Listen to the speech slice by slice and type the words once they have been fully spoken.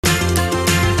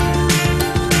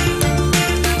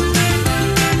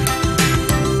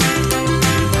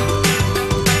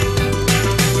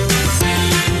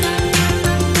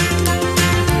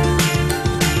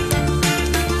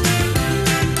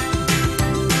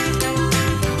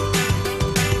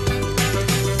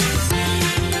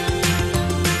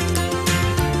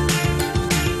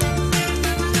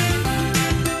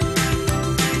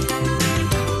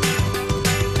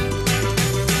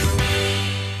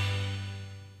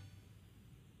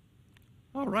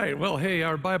All right, well, hey,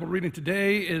 our Bible reading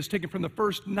today is taken from the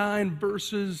first 9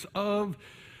 verses of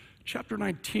chapter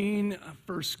 19,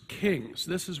 1 Kings.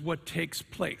 This is what takes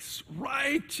place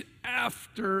right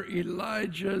after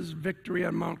Elijah's victory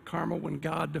on Mount Carmel when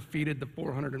God defeated the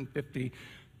 450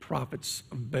 prophets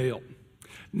of Baal.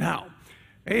 Now,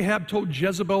 Ahab told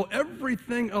Jezebel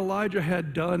everything Elijah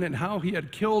had done and how he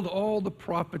had killed all the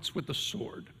prophets with the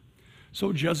sword.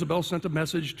 So Jezebel sent a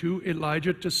message to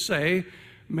Elijah to say,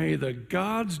 "May the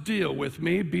gods deal with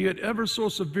me, be it ever so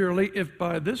severely, if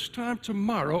by this time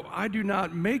tomorrow I do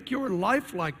not make your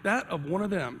life like that of one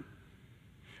of them."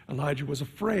 Elijah was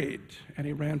afraid, and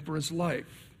he ran for his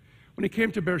life. When he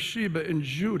came to Beersheba in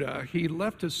Judah, he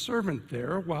left his servant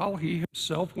there while he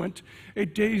himself went a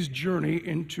day's journey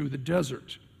into the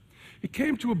desert. He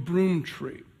came to a broom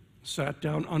tree, sat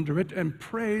down under it, and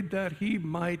prayed that he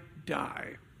might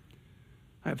die.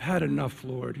 "I have had enough,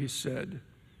 Lord," he said.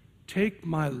 "Take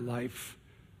my life.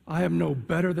 I am no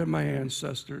better than my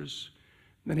ancestors."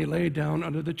 Then he lay down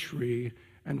under the tree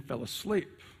and fell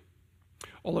asleep.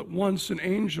 All at once an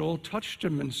angel touched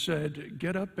him and said,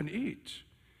 "Get up and eat."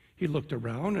 He looked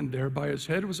around, and there by his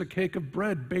head was a cake of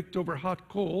bread baked over hot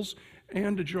coals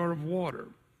and a jar of water.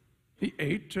 He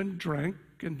ate and drank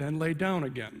and then lay down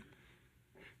again.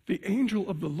 The angel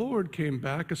of the Lord came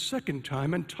back a second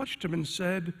time and touched him and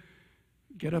said,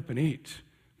 "Get up and eat,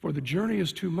 for the journey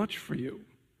is too much for you."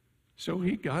 So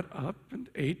he got up and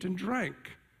ate and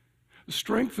drank.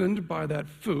 Strengthened by that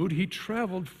food, he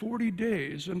traveled 40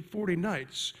 days and 40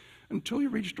 nights until he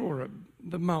reached Horeb,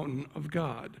 the mountain of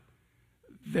God.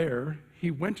 There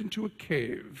he went into a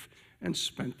cave and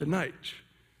spent the night.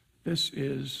 This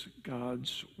is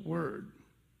God's word.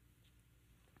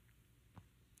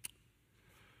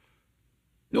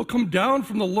 You'll come down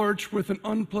from the lurch with an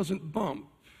unpleasant bump,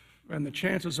 and the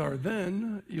chances are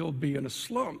then you'll be in a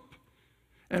slump.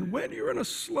 And when you're in a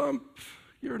slump,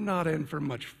 you're not in for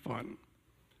much fun.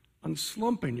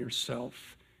 Unslumping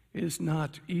yourself is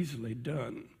not easily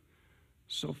done.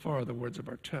 So far, the words of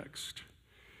our text.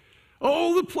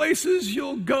 Oh, the places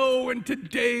you'll go, and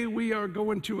today we are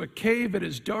going to a cave. It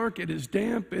is dark, it is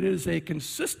damp, it is a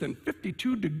consistent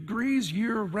 52 degrees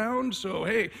year-round. So,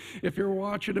 hey, if you're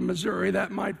watching in Missouri, that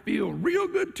might feel real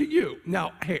good to you.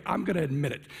 Now, hey, I'm going to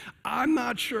admit it. I'm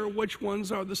not sure which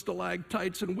ones are the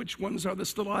stalactites and which ones are the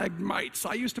stalagmites.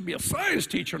 I used to be a science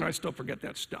teacher, and I still forget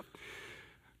that stuff.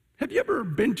 Have you ever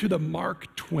been to the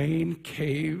Mark Twain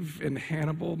Cave in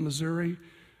Hannibal, Missouri?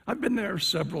 I've been there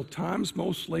several times,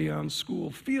 mostly on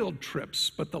school field trips,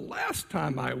 but the last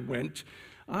time I went,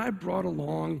 I brought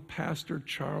along Pastor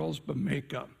Charles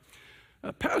Bameka.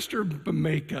 Pastor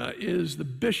Bameka is the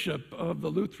bishop of the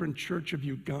Lutheran Church of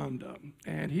Uganda,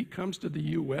 and he comes to the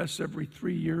U.S. every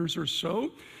 3 years or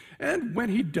so, and when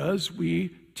he does, we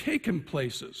take him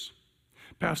places.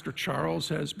 Pastor Charles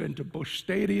has been to Busch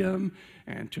Stadium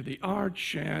and to the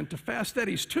Arch and to Fast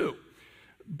Eddie's too.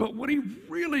 But what he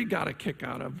really got a kick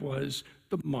out of was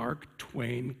the Mark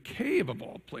Twain Cave, of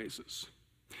all places.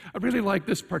 I really like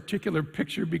this particular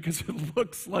picture because it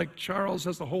looks like Charles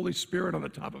has the Holy Spirit on the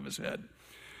top of his head.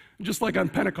 Just like on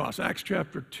Pentecost, Acts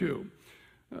chapter 2.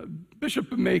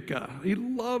 Bishop Bameka, he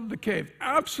loved the cave,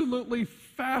 absolutely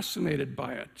fascinated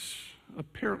by it.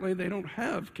 Apparently they don't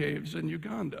have caves in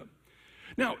Uganda.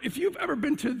 Now, if you've ever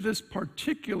been to this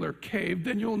particular cave,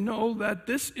 then you'll know that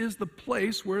this is the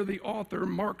place where the author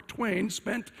Mark Twain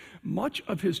spent much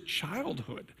of his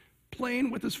childhood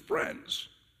playing with his friends.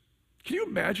 Can you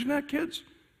imagine that, kids?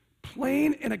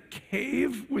 Playing in a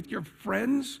cave with your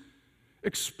friends,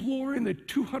 exploring the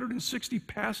 260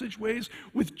 passageways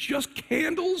with just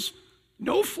candles,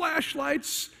 no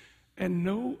flashlights, and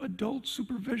no adult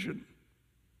supervision.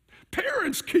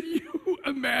 Parents, can you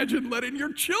imagine letting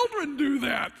your children do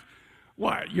that?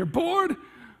 What, you're bored?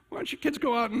 Why don't you kids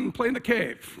go out and play in the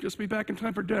cave? Just be back in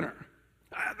time for dinner.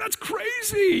 That's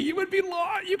crazy. You would be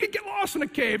lost. You could get lost in a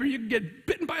cave, or you could get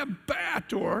bitten by a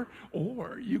bat, or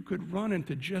you could run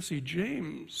into Jesse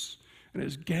James and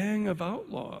his gang of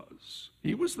outlaws.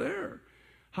 He was there,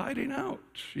 hiding out.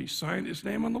 He signed his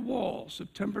name on the wall,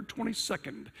 September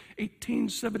 22nd,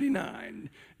 1879.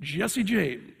 Jesse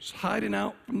James, hiding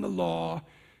out from the law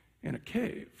in a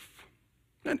cave.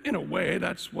 And in a way,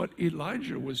 that's what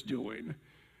Elijah was doing.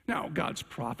 Now, God's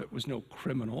prophet was no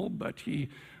criminal, but he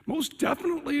most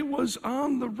definitely was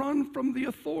on the run from the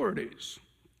authorities.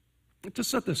 To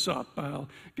set this up, I'll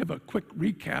give a quick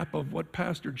recap of what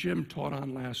Pastor Jim taught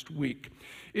on last week.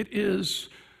 It is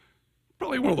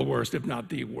probably one of the worst, if not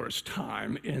the worst,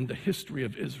 time in the history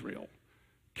of Israel.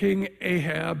 King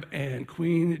Ahab and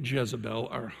Queen Jezebel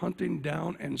are hunting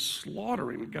down and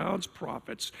slaughtering God's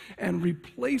prophets and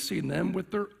replacing them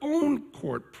with their own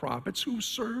court prophets who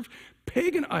serve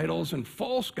pagan idols and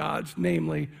false gods,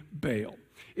 namely Baal.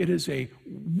 It is a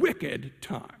wicked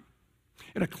time.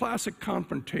 In a classic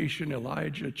confrontation,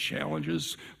 Elijah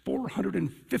challenges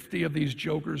 450 of these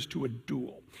jokers to a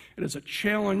duel. It is a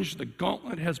challenge. The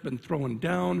gauntlet has been thrown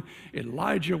down.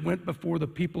 Elijah went before the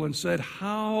people and said,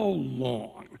 "How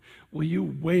long will you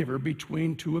waver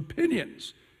between two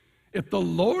opinions? If the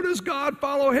Lord is God,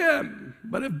 follow him.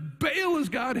 But if Baal is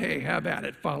God, hey, have at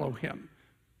it, follow him."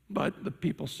 But the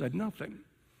people said nothing.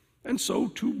 And so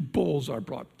 2 bulls are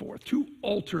brought forth, 2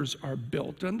 altars are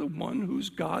built, and the one whose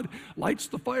God lights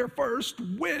the fire first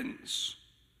wins.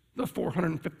 The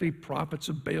 450 prophets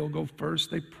of Baal go first.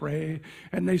 They pray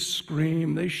and they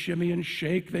scream, they shimmy and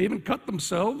shake, they even cut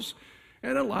themselves.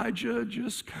 And Elijah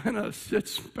just kind of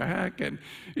sits back and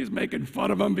he's making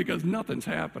fun of them because nothing's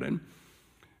happening.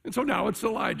 And so now it's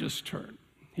Elijah's turn.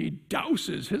 He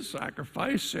douses his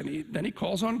sacrifice and then he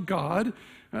calls on God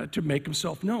to make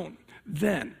himself known.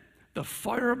 Then the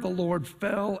fire of the Lord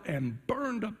fell and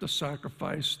burned up the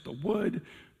sacrifice, the wood,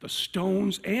 the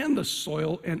stones, and the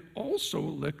soil, and also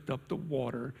licked up the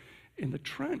water in the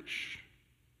trench.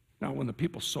 Now, when the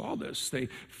people saw this, they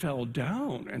fell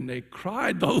down and they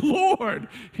cried, "The Lord,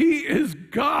 he is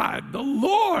God. The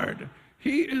Lord,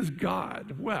 he is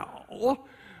God." Well,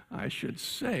 I should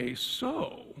say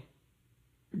so.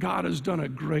 God has done a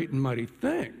great and mighty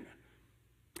thing.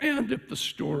 And if the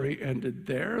story ended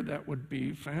there, that would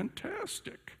be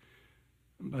fantastic.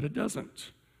 But it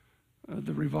doesn't.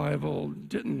 The revival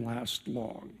didn't last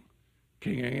long.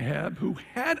 King Ahab, who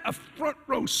had a front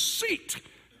row seat,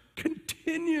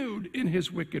 continued in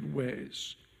his wicked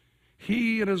ways.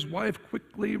 He and his wife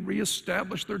quickly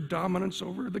reestablished their dominance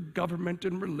over the government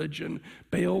and religion.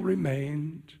 Baal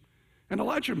remained. And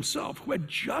Elijah himself, who had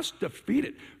just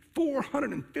defeated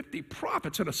 450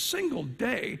 prophets in a single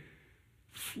day,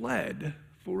 fled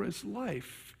for his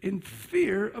life in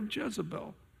fear of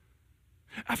Jezebel.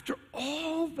 After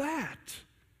all that,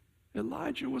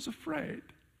 Elijah was afraid.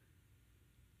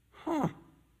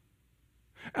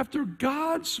 After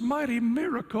God's mighty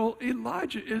miracle,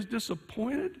 Elijah is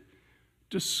disappointed,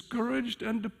 discouraged,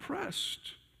 and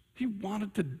depressed. He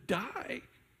wanted to die.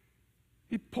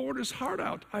 He poured his heart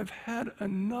out. "I've had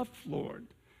enough, Lord.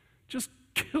 Just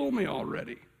kill me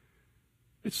already."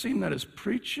 It seemed that his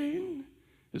preaching,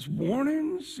 his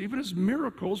warnings, even his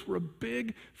miracles were a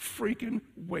big freaking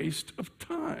waste of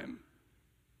time.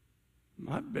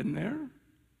 I've been there.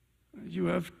 You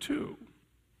have too.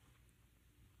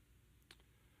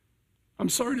 I'm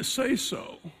sorry to say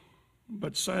so,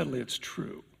 but sadly it's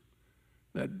true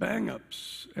that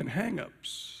bang-ups and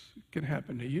hang-ups can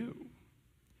happen to you.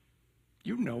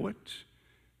 You know it.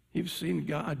 You've seen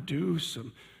God do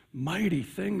some mighty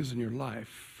things in your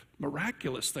life,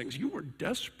 miraculous things. You were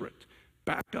desperate,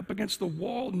 backed up against the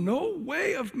wall, no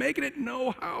way of making it,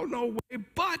 no how, no way,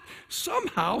 but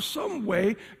somehow, some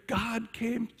way, God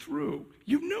came through.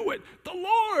 You knew it. The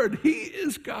Lord, he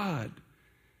is God.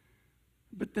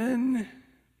 But then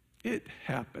it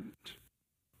happened.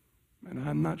 And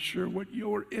I'm not sure what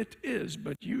your it is,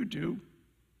 but you do.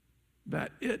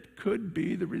 That it could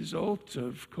be the result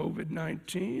of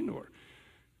COVID-19 or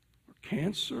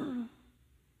cancer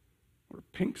or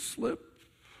pink slip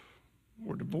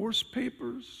or divorce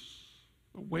papers,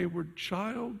 a wayward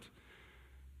child,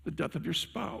 the death of your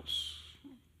spouse.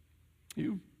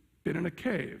 You've been in a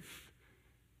cave.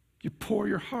 You pour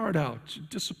your heart out,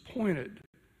 disappointed,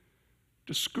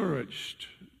 discouraged,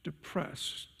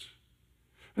 depressed.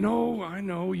 And oh, I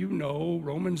know, you know,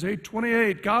 Romans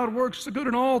 8:28, God works the good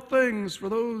in all things for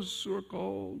those who are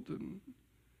called.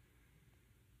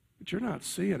 But you're not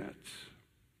seeing it.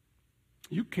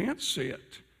 You can't see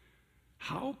it.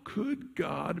 How could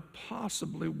God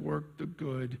possibly work the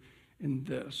good in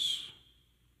this?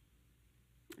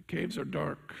 Caves are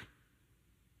dark.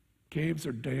 Caves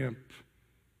are damp.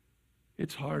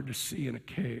 It's hard to see in a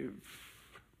cave.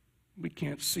 We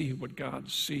can't see what God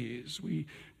sees. We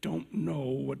don't know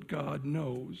what God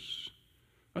knows.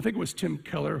 I think it was Tim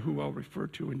Keller, who I'll refer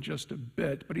to in just a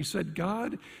bit, but he said,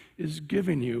 God is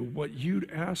giving you what you'd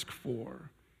ask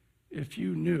for if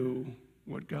you knew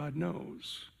what God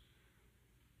knows.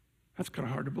 That's kind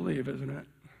of hard to believe, isn't it?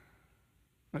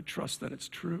 I trust that it's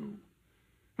true.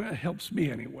 It helps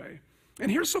me anyway. And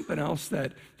here's something else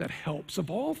that helps. Of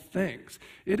all things,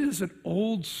 it is an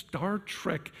old Star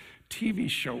Trek TV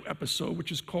show episode,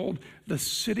 which is called The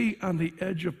City on the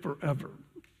Edge of Forever.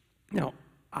 Now,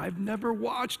 I've never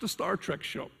watched a Star Trek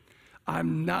show.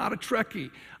 I'm not a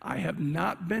Trekkie. I have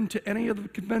not been to any of the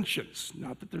conventions.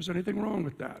 Not that there's anything wrong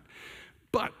with that.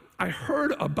 But I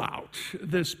heard about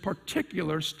this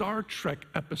particular Star Trek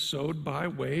episode by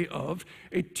way of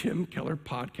a Tim Keller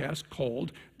podcast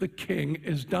called The King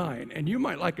is Dying. And you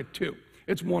might like it too.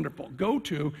 It's wonderful. Go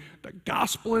to The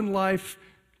Gospel in Life,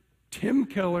 Tim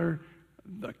Keller,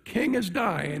 The King is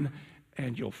Dying,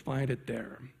 and you'll find it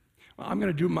there. Well, I'm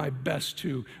going to do my best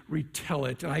to retell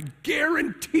it, and I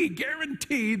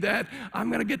guarantee that I'm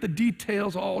going to get the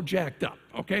details all jacked up,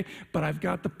 okay? But I've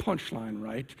got the punchline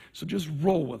right, so just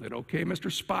roll with it, okay? Mr.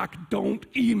 Spock, don't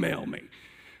email me.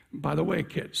 By the way,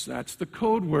 kids, that's the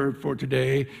code word for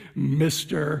today,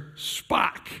 Mr.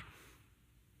 Spock.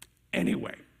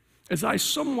 Anyway, as I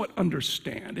somewhat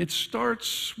understand, it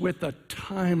starts with a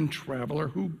time traveler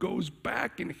who goes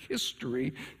back in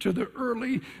history to the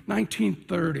early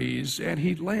 1930s, and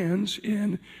he lands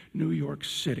in New York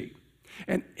City.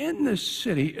 And in this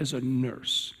city is a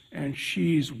nurse, and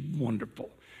she's wonderful.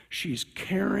 She's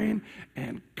caring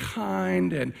and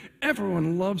kind, and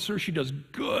everyone loves her. She does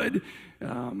good.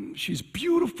 She's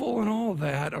beautiful and all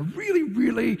that. A really,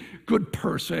 really good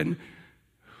person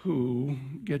who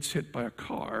gets hit by a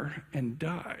car and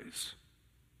dies.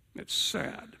 It's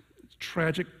sad. It's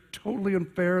tragic, totally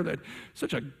unfair that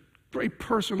such a great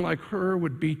person like her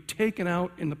would be taken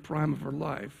out in the prime of her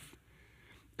life.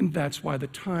 And that's why the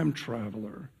time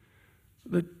traveler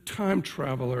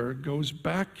goes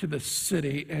back to the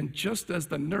city, and just as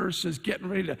the nurse is getting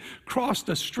ready to cross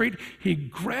the street, he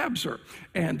grabs her,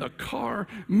 and the car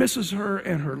misses her,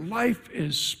 and her life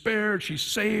is spared. She's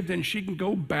saved, and she can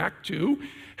go back to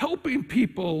helping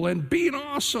people and being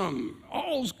awesome.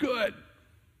 All's good.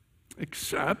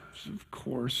 Except, of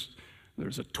course,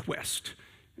 there's a twist.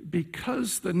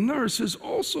 Because the nurse is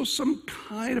also some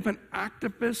kind of an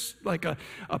activist, like a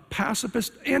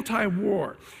pacifist,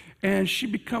 anti-war. And she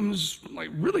becomes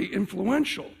like really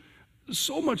influential,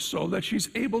 so much so that she's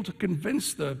able to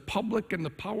convince the public and the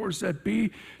powers that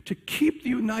be to keep the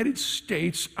United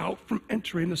States out from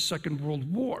entering the Second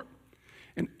World War.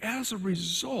 And as a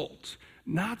result,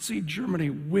 Nazi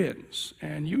Germany wins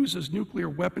and uses nuclear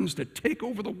weapons to take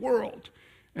over the world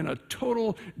in a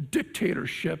total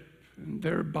dictatorship, and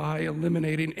thereby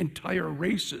eliminating entire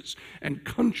races and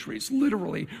countries,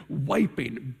 literally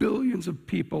wiping billions of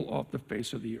people off the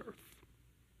face of the earth.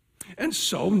 And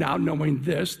so, now knowing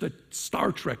this, the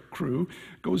Star Trek crew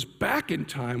goes back in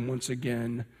time once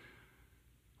again,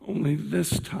 only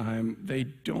this time they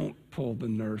don't pull the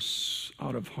nurse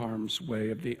out of harm's way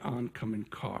of the oncoming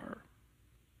car.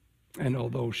 And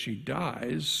although she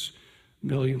dies,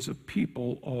 millions of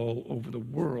people all over the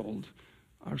world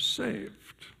are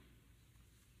saved.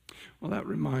 Well, that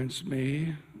reminds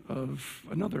me of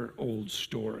another old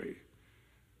story.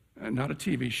 Not a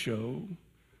TV show,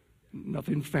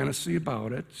 nothing fantasy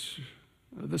about it.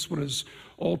 This one is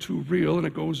all too real, and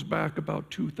it goes back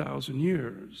about 2,000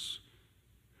 years.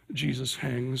 Jesus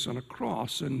hangs on a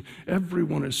cross, and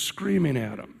everyone is screaming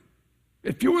at him.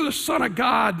 If you are the Son of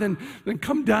God, then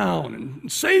come down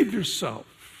and save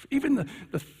yourself. Even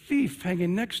the thief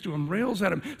hanging next to him rails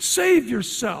at him, save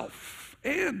yourself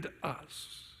and us.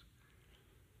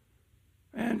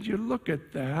 And you look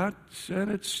at that,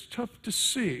 and it's tough to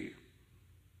see.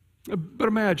 But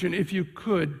imagine if you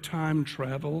could time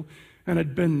travel and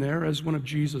had been there as one of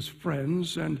Jesus'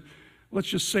 friends, and let's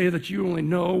just say that you only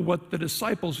know what the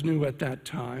disciples knew at that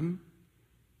time.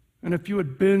 And if you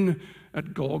had been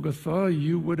at Golgotha,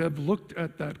 you would have looked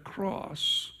at that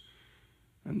cross,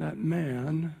 and that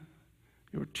man,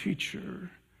 your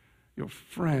teacher, your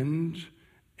friend,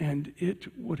 and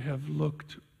it would have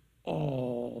looked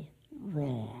all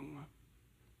wrong.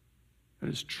 It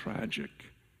is tragic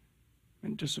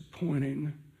and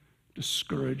disappointing,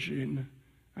 discouraging,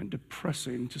 and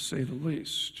depressing, to say the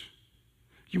least.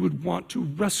 You would want to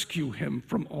rescue him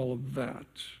from all of that.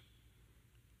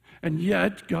 And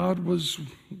yet, God was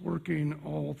working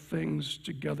all things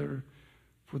together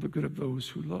for the good of those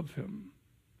who love him.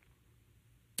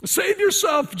 Save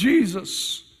yourself,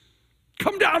 Jesus.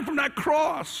 Come down from that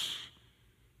cross.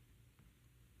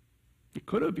 He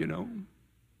could have, you know.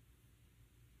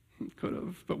 He could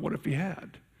have, but what if he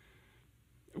had?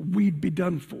 We'd be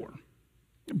done for.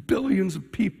 Billions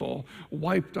of people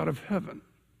wiped out of heaven.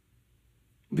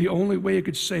 The only way he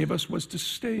could save us was to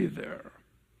stay there.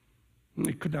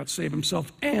 He could not save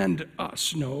himself and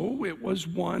us. No, it was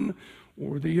one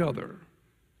or the other.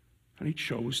 And he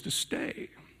chose to stay.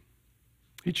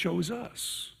 He chose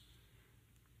us.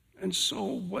 And so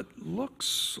what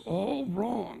looks all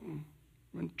wrong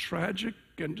and tragic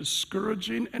and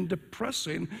discouraging and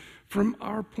depressing from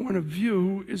our point of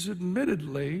view is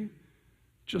admittedly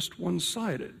just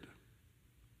one-sided.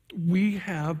 We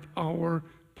have our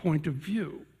point of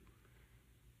view.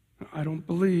 I don't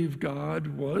believe God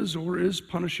was or is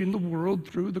punishing the world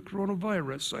through the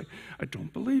coronavirus. I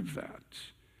don't believe that.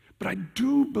 But I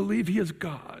do believe he is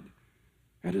God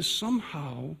and is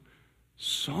somehow,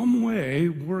 some way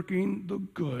working the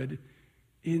good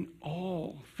in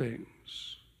all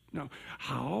things. Now,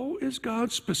 how is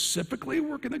God specifically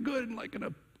working the good like in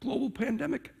a global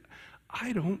pandemic?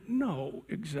 I don't know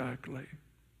exactly.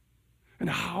 And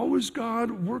how is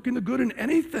God working the good in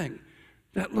anything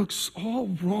that looks all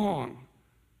wrong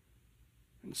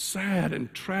and sad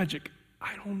and tragic?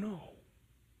 I don't know.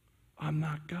 I'm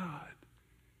not God.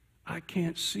 I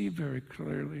can't see very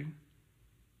clearly.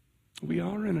 We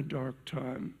are in a dark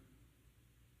time.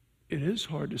 It is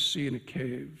hard to see in a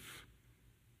cave.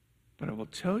 But I will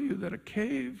tell you that a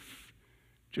cave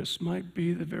just might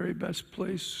be the very best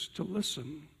place to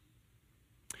listen.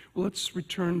 Well, let's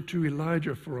return to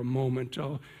Elijah for a moment.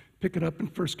 I'll pick it up in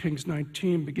 1 Kings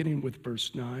 19, beginning with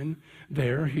verse 9.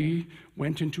 There he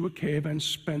went into a cave and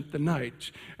spent the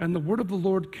night. And the word of the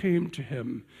Lord came to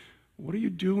him. What are you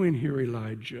doing here,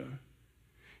 Elijah?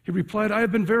 He replied, I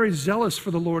have been very zealous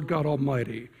for the Lord God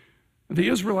Almighty. The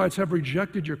Israelites have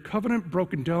rejected your covenant,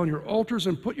 broken down your altars,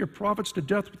 and put your prophets to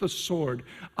death with the sword.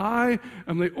 I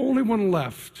am the only one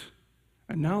left,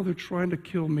 and now they're trying to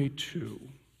kill me too.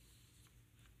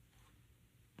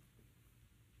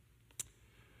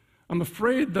 I'm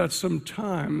afraid that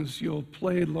sometimes you'll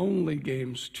play lonely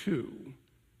games too,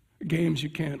 games you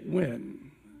can't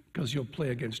win because you'll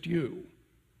play against you,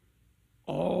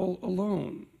 all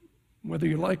alone, whether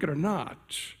you like it or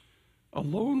not.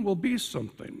 Alone will be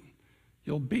something.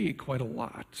 You'll be quite a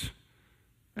lot.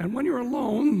 And when you're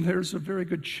alone, there's a very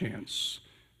good chance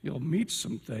you'll meet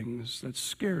some things that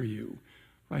scare you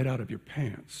right out of your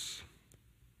pants.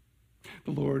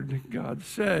 The Lord God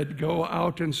said, go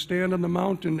out and stand on the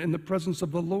mountain in the presence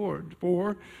of the Lord,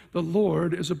 for the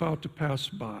Lord is about to pass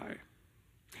by.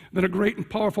 Then a great and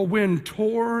powerful wind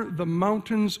tore the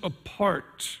mountains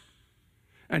apart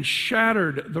and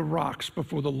shattered the rocks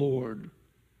before the Lord.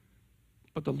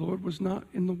 But the Lord was not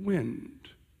in the wind.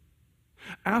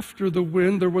 After the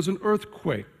wind, there was an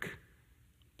earthquake,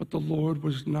 but the Lord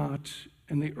was not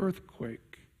in the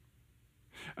earthquake.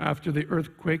 After the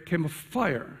earthquake came a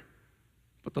fire,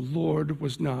 but the Lord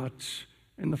was not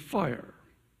in the fire.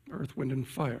 Earth, wind, and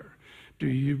fire. Do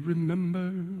you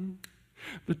remember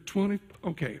the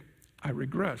Okay, I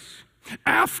regress.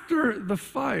 After the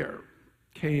fire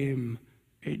came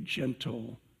a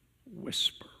gentle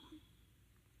whisper.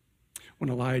 When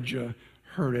Elijah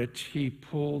heard it, he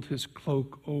pulled his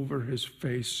cloak over his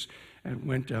face and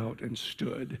went out and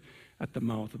stood at the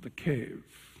mouth of the cave.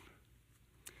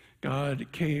 God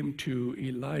came to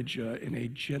Elijah in a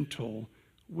gentle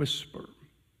whisper.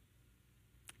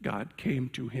 God came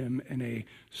to him in a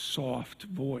soft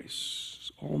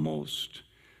voice, almost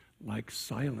like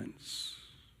silence.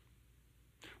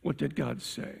 What did God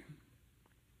say?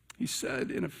 He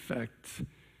said, in effect,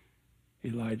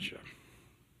 Elijah,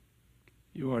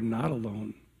 you are not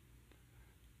alone.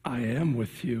 I am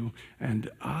with you, and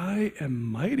I am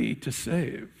mighty to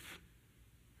save.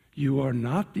 You are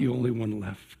not the only one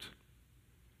left.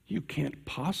 You can't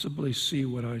possibly see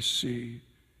what I see.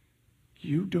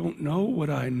 You don't know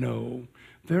what I know.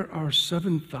 There are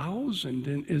 7,000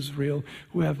 in Israel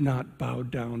who have not bowed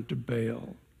down to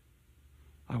Baal.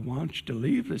 I want you to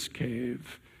leave this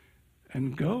cave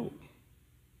and go.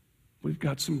 We've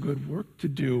got some good work to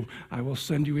do. I will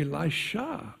send you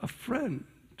Elisha, a friend,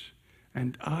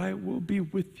 and I will be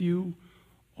with you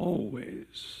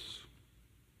always.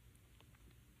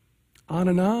 On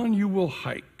and on you will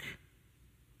hike,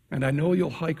 and I know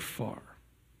you'll hike far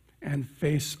and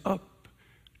face up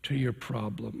to your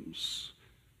problems,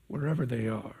 wherever they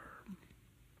are.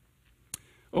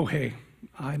 Oh, hey,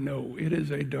 I know it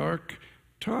is a dark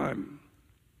time.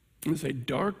 It's a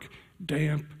dark,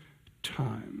 damp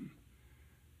time.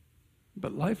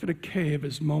 But life in a cave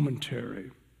is momentary.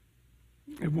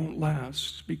 It won't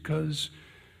last because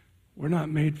we're not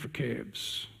made for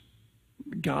caves.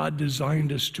 God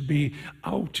designed us to be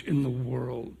out in the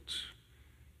world.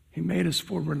 He made us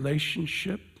for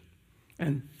relationship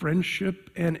and friendship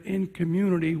and in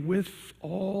community with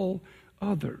all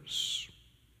others.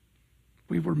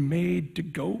 We were made to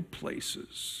go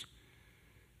places.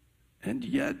 And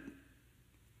yet,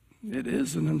 it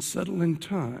is an unsettling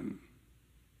time.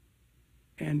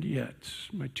 And yet,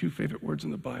 my two favorite words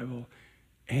in the Bible,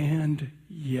 and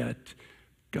yet,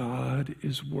 God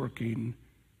is working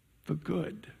the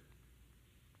good.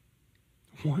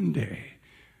 One day,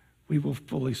 we will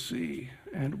fully see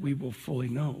and we will fully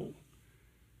know.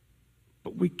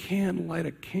 But we can light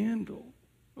a candle,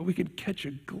 or we could catch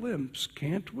a glimpse,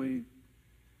 can't we?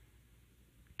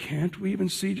 Can't we even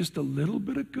see just a little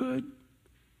bit of good?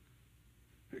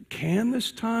 Can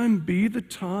this time be the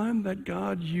time that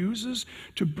God uses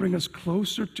to bring us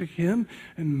closer to Him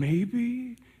and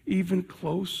maybe even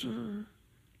closer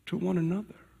to one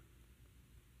another?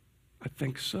 I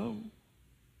think so.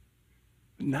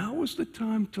 Now is the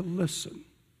time to listen.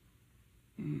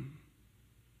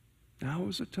 Now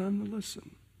is the time to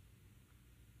listen.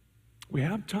 We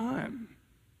have time.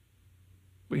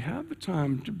 We have the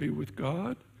time to be with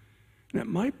God, and it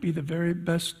might be the very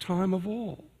best time of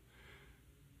all.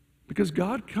 Because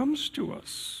God comes to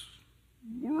us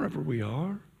wherever we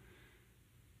are.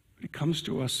 He comes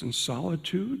to us in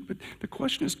solitude. But the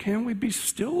question is, can we be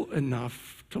still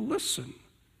enough to listen?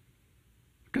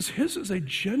 Because His is a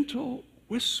gentle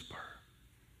whisper.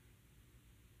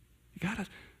 You got to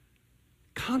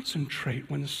concentrate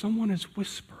when someone is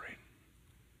whispering.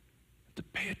 You have to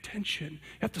pay attention.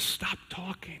 You have to stop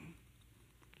talking.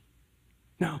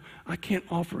 Now, I can't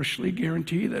offer a Schlee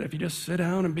guarantee that if you just sit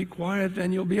down and be quiet,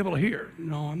 then you'll be able to hear.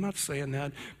 No, I'm not saying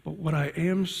that. But what I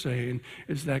am saying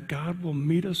is that God will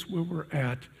meet us where we're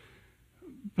at,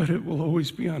 but it will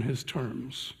always be on His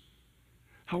terms.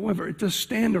 However, it does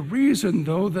stand to reason,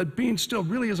 though, that being still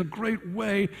really is a great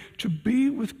way to be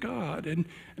with God. And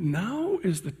now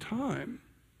is the time.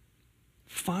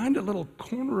 Find a little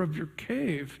corner of your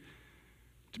cave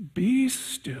to be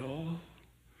still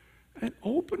and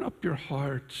open up your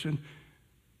heart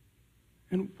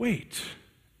and wait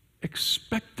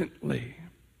expectantly.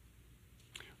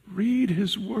 Read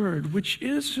His word, which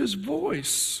is His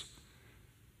voice.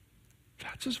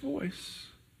 That's His voice.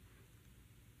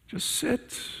 Just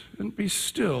sit and be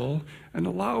still and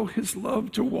allow His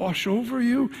love to wash over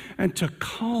you and to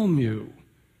calm you.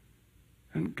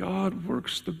 And God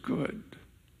works the good.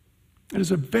 It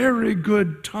is a very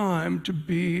good time to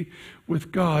be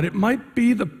with God. It might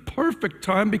be the perfect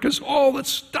time because all the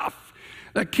stuff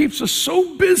that keeps us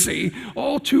so busy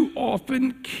all too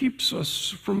often keeps us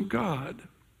from God.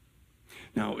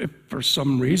 Now, if for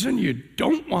some reason you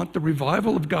don't want the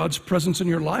revival of God's presence in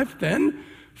your life, then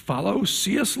follow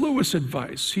C.S. Lewis'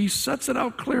 advice. He sets it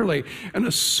out clearly in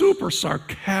a super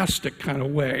sarcastic kind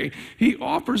of way. He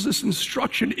offers this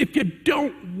instruction if you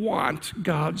don't want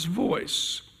God's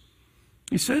voice.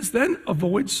 He says, then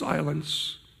avoid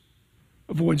silence,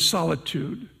 avoid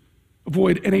solitude,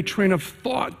 avoid any train of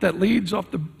thought that leads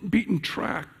off the beaten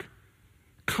track.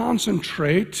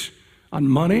 Concentrate on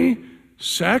money,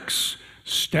 sex,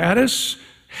 status,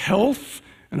 health,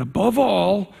 and above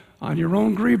all, on your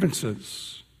own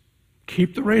grievances.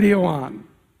 Keep the radio on.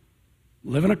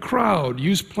 Live in a crowd.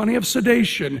 Use plenty of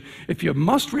sedation. If you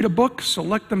must read a book,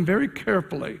 select them very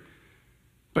carefully.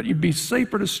 But you'd be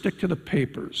safer to stick to the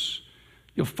papers.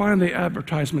 You'll find the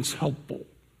advertisements helpful,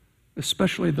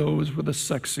 especially those with a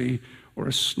sexy or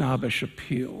a snobbish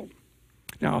appeal.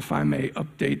 Now, if I may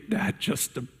update that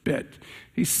just a bit,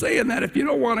 he's saying that if you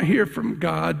don't want to hear from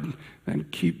God, then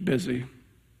keep busy.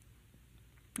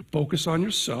 Focus on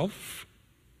yourself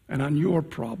and on your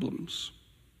problems.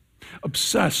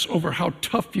 Obsess over how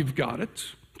tough you've got it.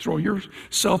 Throw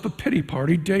yourself a pity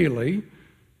party daily.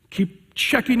 Keep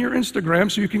checking your Instagram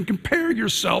so you can compare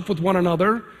yourself with one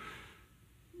another.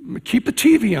 Keep the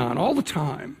TV on all the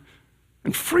time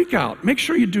and freak out. Make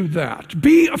sure you do that.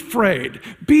 Be afraid.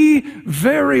 Be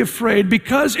very afraid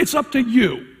because it's up to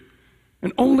you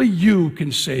and only you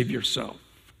can save yourself.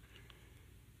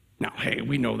 Now, hey,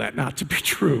 we know that not to be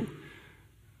true,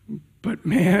 but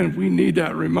man, we need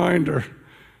that reminder.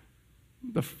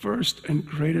 The first and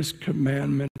greatest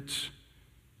commandment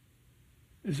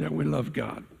is that we love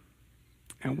God,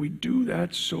 and we do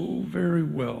that so very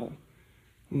well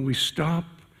when we stop,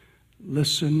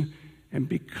 listen, and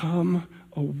become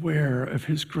aware of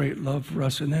His great love for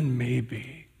us, and then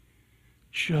maybe,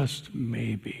 just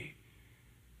maybe,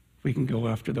 we can go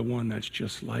after the one that's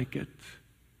just like it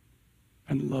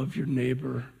and love your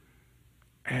neighbor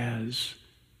as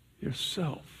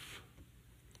yourself.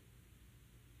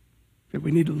 That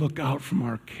we need to look out from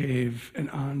our cave and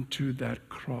onto that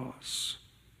cross.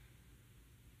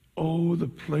 Oh, the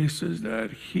places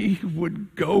that He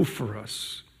would go for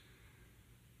us.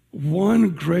 One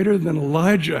greater than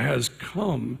Elijah has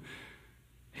come.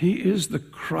 He is the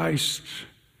Christ,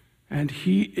 and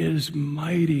He is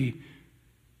mighty.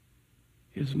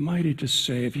 He is mighty to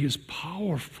save. He is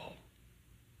powerful.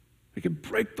 He can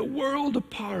break the world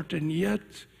apart, and yet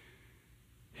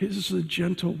His is a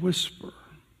gentle whisper.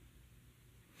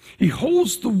 He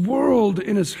holds the world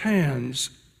in His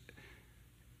hands,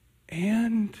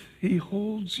 and He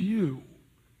holds you.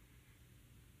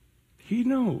 He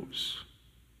knows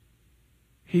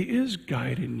He is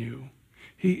guiding you.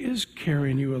 He is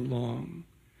carrying you along.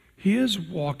 He is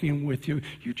walking with you.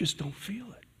 You just don't feel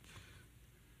it.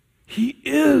 He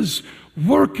is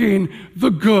working the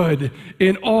good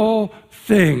in all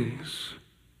things.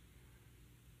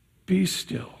 Be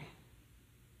still.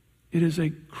 It is a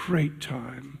great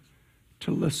time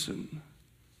to listen.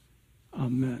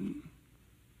 Amen.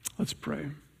 Let's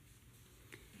pray.